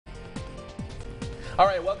All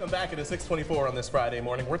right, welcome back. It is 6:24 on this Friday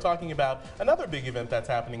morning. We're talking about another big event that's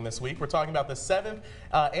happening this week. We're talking about the 7th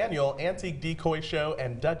Annual Antique Decoy Show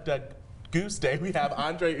and Duck Duck Goose Day. We have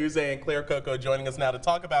Andre Uze and Claire Coco joining us now to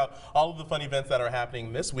talk about all of the fun events that are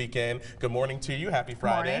happening this weekend. Good morning to you. Happy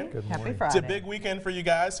Friday. Good morning. Happy Friday. It's a big weekend for you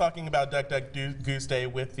guys, talking about Duck Duck Goose Day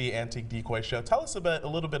with the Antique Decoy Show. Tell us a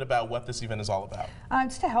little bit about what this event is all about.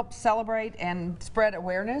 It's to help celebrate and spread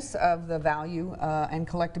awareness of the value and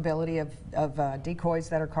collectability of decoys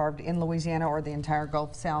that are carved in Louisiana or the entire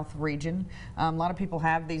Gulf South region. A lot of people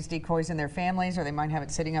have these decoys in their families, or they might have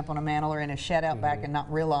it sitting up on a mantle or in a shed out back and not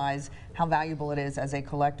realize how valuable it is as a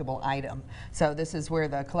collectible item. So this is where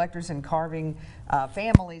the collectors and carving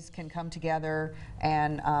families can come together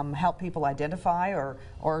and help people identify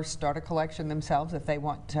or start a collection themselves if they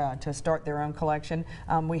want to start their own collection.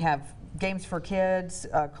 We have games for kids,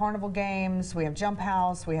 carnival games, we have jump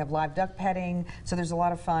house, we have live duck petting, so there's a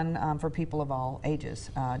lot of fun for people of all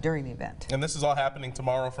ages during the event. And this is all happening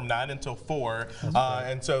tomorrow from 9 until 4.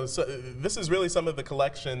 And so this is really some of the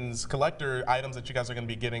collector items that you guys are going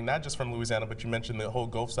to be getting, not just from Louisiana, but you mentioned the whole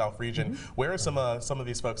Gulf South region. Where are some of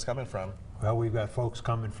these folks coming from? Well, we've got folks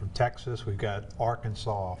coming from Texas, we've got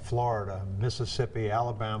Arkansas, Florida, Mississippi,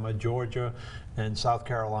 Alabama, Georgia, and South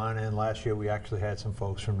Carolina, and last year we actually had some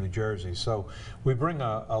folks from New Jersey. So we bring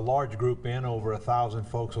a large group in. Over 1,000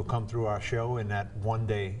 folks will come through our show in that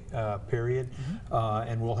one-day period,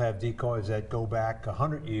 and we'll have decoys that go back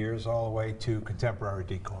 100 years all the way to contemporary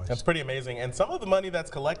decoys. That's pretty amazing. And some of the money that's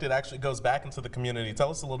collected actually goes back into the community. Tell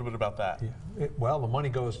us a little bit about that. Yeah. Well, the money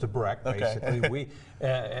goes to Breck, basically. We,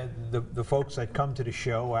 the folks that come to the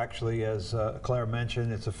show, actually, as Claire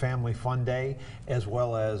mentioned, it's a family fun day as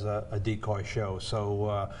well as a decoy show.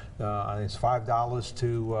 So it's $5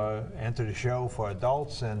 to enter the show for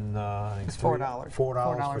adults, and I think it's $4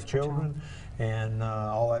 for children. And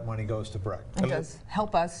all that money goes to Breck. It does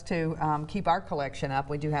help us to keep our collection up.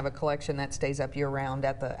 We do have a collection that stays up year-round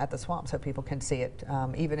at the swamp, so people can see it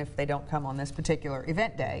even if they don't come on this particular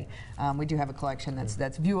event day. We do have a collection that's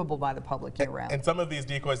viewable by the public year-round. And some of these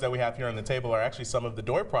decoys that we have here on the table are actually some of the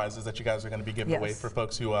door prizes that you guys are going to be giving away for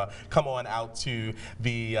folks who come on out to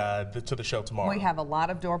the show tomorrow. We have a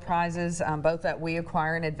lot of door prizes, both that we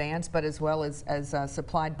acquire in advance, but as well as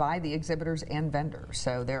supplied by the exhibitors and vendors.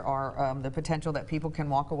 So there are the potential that people can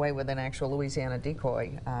walk away with an actual Louisiana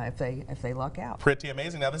decoy if they luck out. Pretty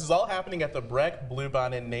amazing. Now this is all happening at the Breck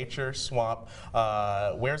Bluebonnet Nature Swamp.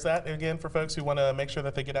 Where's that again for folks who want to make sure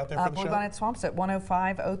that they get out there for the show? Bluebonnet Swamp's at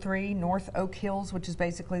 10503 North Oak Hills, which is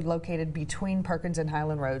basically located between Perkins and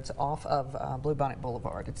Highland Roads off of Bluebonnet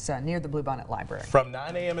Boulevard. It's near the Bluebonnet Library. From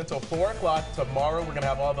 9 a.m. until 4 o'clock tomorrow, we're going to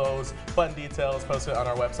have all those fun details posted on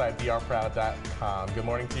our website, brproud.com. Good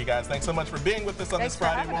morning to you guys. Thanks so much for being with us on this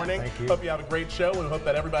Friday morning. Thank you. Hope you have a great show, and hope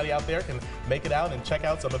that everybody out there can make it out and check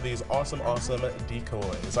out some of these awesome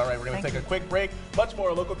decoys. All right, we're going to take a quick break. Much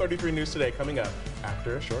more Local 33 News Today coming up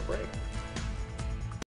after a short break.